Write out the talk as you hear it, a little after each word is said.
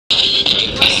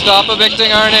Stop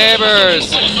evicting our neighbors.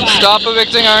 Stop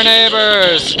evicting our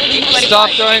neighbors.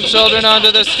 Stop throwing children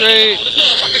onto the street.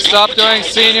 Stop throwing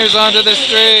seniors onto the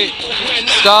street.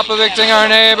 Stop evicting our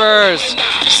neighbors.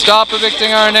 Stop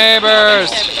evicting our neighbors.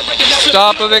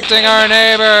 Stop evicting our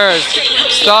neighbors.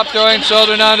 Stop throwing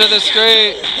children onto the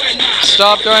street.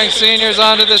 Stop throwing seniors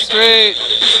onto the street.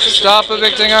 Stop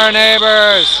evicting our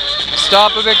neighbors.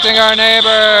 Stop evicting our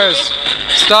neighbors.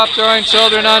 Stop throwing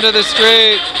children onto the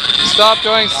street. Stop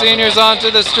throwing seniors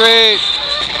onto the street.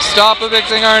 Stop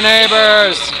evicting our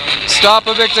neighbors. Stop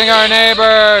evicting our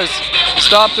neighbors.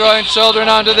 Stop throwing children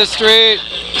onto the street.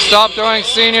 Stop throwing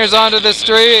seniors onto the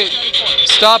street.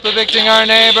 Stop evicting our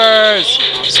neighbors.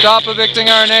 Stop evicting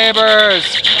our neighbors.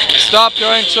 Stop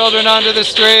throwing children onto the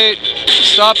street.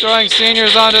 Stop throwing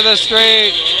seniors onto the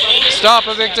street. Stop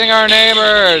evicting our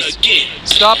neighbors.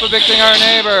 Stop evicting our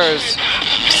neighbors.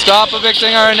 Stop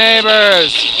evicting our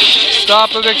neighbors.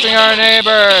 Stop evicting our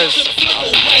neighbors.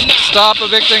 Stop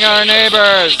evicting our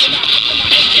neighbors.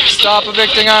 Stop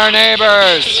evicting our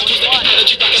neighbors.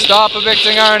 Stop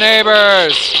evicting our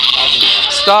neighbors.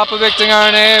 Stop evicting our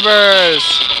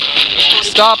neighbors.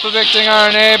 Stop evicting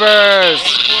our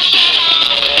neighbors.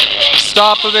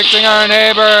 Stop evicting our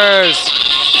neighbors.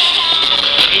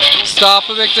 Stop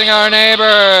evicting our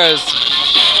neighbors.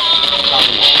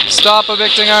 Stop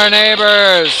evicting our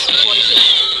neighbors.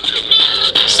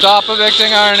 Stop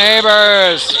evicting our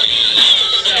neighbors.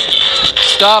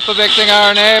 Stop evicting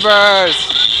our neighbors.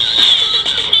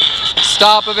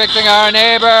 Stop evicting our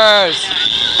neighbors.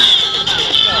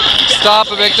 Stop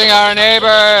evicting our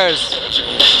neighbors.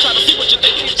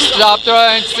 Stop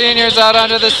throwing seniors out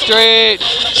onto the street.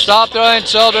 Stop throwing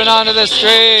children onto the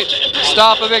street.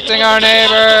 Stop evicting our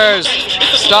neighbors.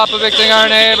 Stop evicting our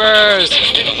neighbors.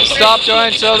 Stop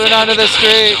throwing children onto the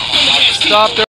street. Stop